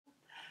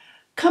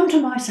Come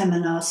to my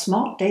seminar,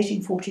 Smart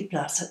Dating 40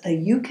 Plus, at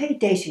the UK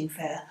Dating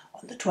Fair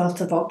on the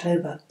 12th of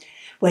October.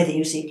 Whether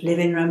you seek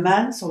live-in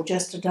romance or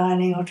just a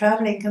dining or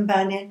travelling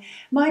companion,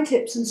 my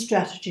tips and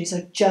strategies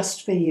are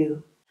just for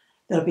you.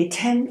 There'll be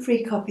 10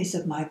 free copies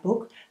of my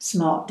book,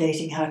 Smart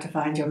Dating: How to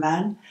Find Your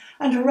Man,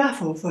 and a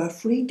raffle for a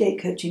free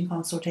date coaching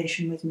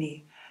consultation with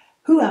me.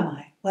 Who am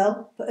I?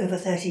 Well, for over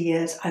 30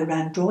 years, I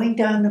ran Drawing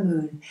Down the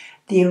Moon,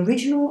 the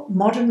original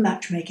modern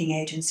matchmaking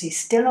agency,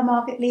 still a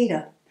market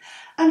leader.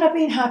 And I've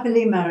been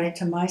happily married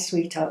to my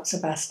sweetheart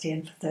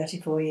Sebastian for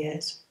 34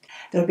 years.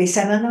 There'll be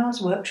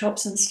seminars,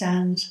 workshops and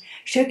stands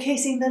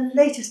showcasing the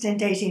latest in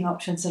dating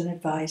options and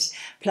advice,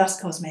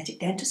 plus cosmetic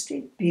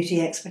dentistry, beauty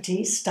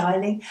expertise,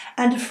 styling,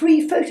 and a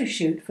free photo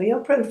shoot for your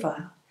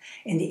profile.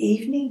 In the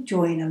evening,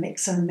 join a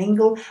mix and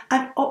mingle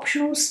and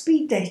optional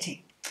speed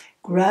dating.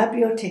 Grab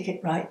your ticket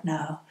right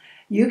now,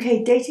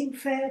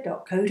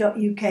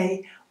 ukdatingfair.co.uk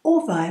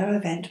or via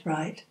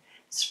Eventbrite.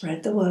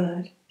 Spread the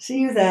word. See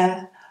you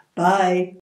there. Bye.